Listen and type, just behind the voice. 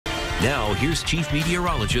Now, here's Chief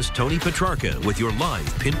Meteorologist Tony Petrarca with your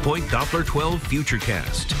live Pinpoint Doppler 12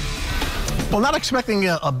 Futurecast. Well, not expecting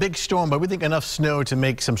a big storm, but we think enough snow to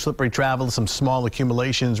make some slippery travel, some small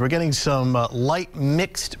accumulations. We're getting some light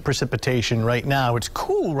mixed precipitation right now. It's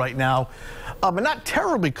cool right now, but not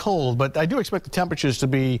terribly cold. But I do expect the temperatures to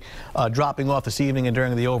be dropping off this evening and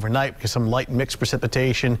during the overnight because some light mixed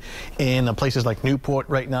precipitation in places like Newport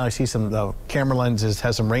right now. I see some camera lenses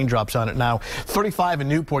has some raindrops on it now. 35 in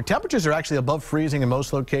Newport. Temperatures are actually above freezing in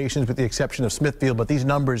most locations with the exception of Smithfield, but these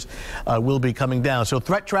numbers will be coming down. So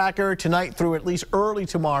threat tracker tonight through at least early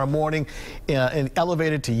tomorrow morning and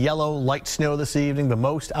elevated to yellow, light snow this evening, the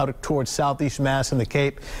most out towards southeast Mass and the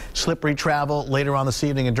Cape. Slippery travel later on this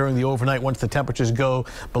evening and during the overnight once the temperatures go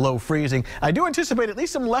below freezing. I do anticipate at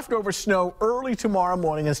least some leftover snow early tomorrow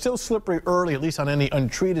morning and still slippery early, at least on any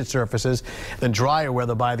untreated surfaces, then drier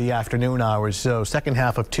weather by the afternoon hours. So second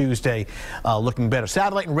half of Tuesday looking better.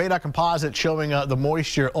 Satellite and radar composite showing the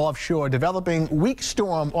moisture offshore, developing weak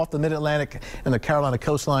storm off the mid-Atlantic and the Carolina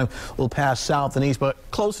coastline will pass south and east, but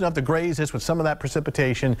close enough to graze this with some of that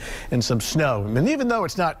precipitation and some snow. And even though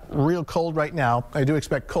it's not real cold right now, I do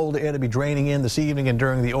expect cold air to be draining in this evening and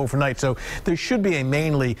during the overnight. So there should be a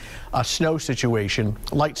mainly snow situation,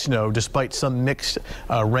 light snow, despite some mixed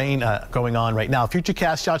rain going on right now.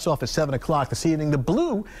 Futurecast starts off at 7 o'clock this evening. The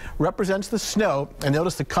blue represents the snow, and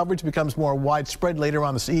notice the coverage becomes more widespread later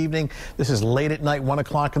on this evening. This is late at night, 1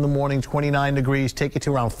 o'clock in the morning, 29 degrees. Take it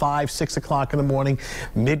to around 5, 6 o'clock in the morning,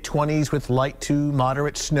 mid-20s with light to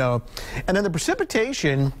moderate snow. And then the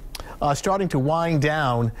precipitation starting to wind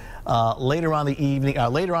down later on the evening,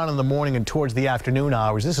 later on in the morning and towards the afternoon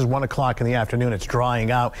hours. This is 1 o'clock in the afternoon. It's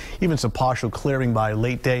drying out. Even some partial clearing by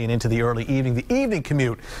late day and into the early evening. The evening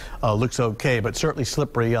commute looks okay, but certainly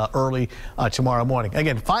slippery early tomorrow morning.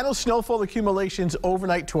 Again, final snowfall accumulations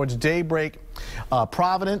overnight towards daybreak.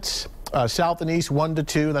 Providence. South and east 1 to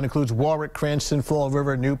 2. That includes Warwick, Cranston, Fall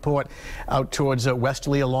River, Newport, out towards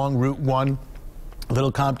westerly along Route 1.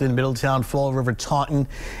 Little Compton, Middletown, Fall River, Taunton,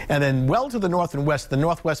 and then well to the north and west, the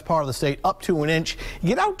northwest part of the state, up to an inch. You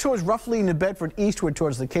get out towards roughly New Bedford, eastward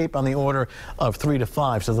towards the Cape on the order of 3 to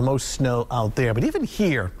 5, so the most snow out there. But even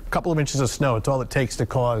here, a couple of inches of snow, it's all it takes to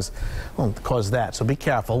cause that. So be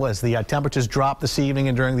careful as the temperatures drop this evening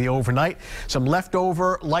and during the overnight. Some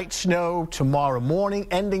leftover light snow tomorrow morning,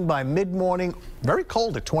 ending by mid-morning. Very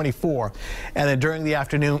cold at 24. And then during the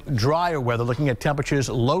afternoon, drier weather, looking at temperatures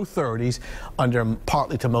low 30s under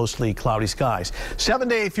partly to mostly cloudy skies.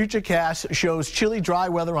 7-day Futurecast shows chilly, dry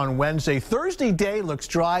weather on Wednesday. Thursday day looks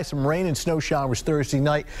dry, some rain and snow showers Thursday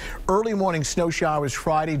night. Early morning snow showers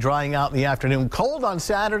Friday, drying out in the afternoon. Cold on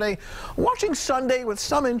Saturday. Watching Sunday with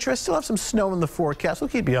some interest. Still have some snow in the forecast. We'll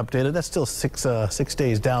keep you updated. That's still six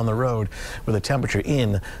days down the road with a temperature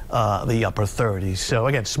in the upper 30s. So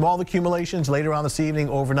again, small accumulations later on this evening,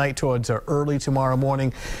 overnight towards early tomorrow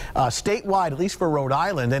morning. Statewide, at least for Rhode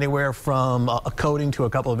Island, anywhere from a coating to a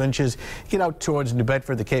couple of inches. Get out towards New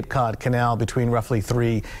Bedford, the Cape Cod Canal, between roughly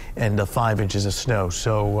 3 and 5 inches of snow.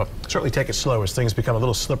 So certainly take it slow as things become a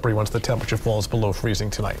little slippery once the temperature falls below freezing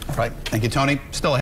tonight. Right. Thank you, Tony. Still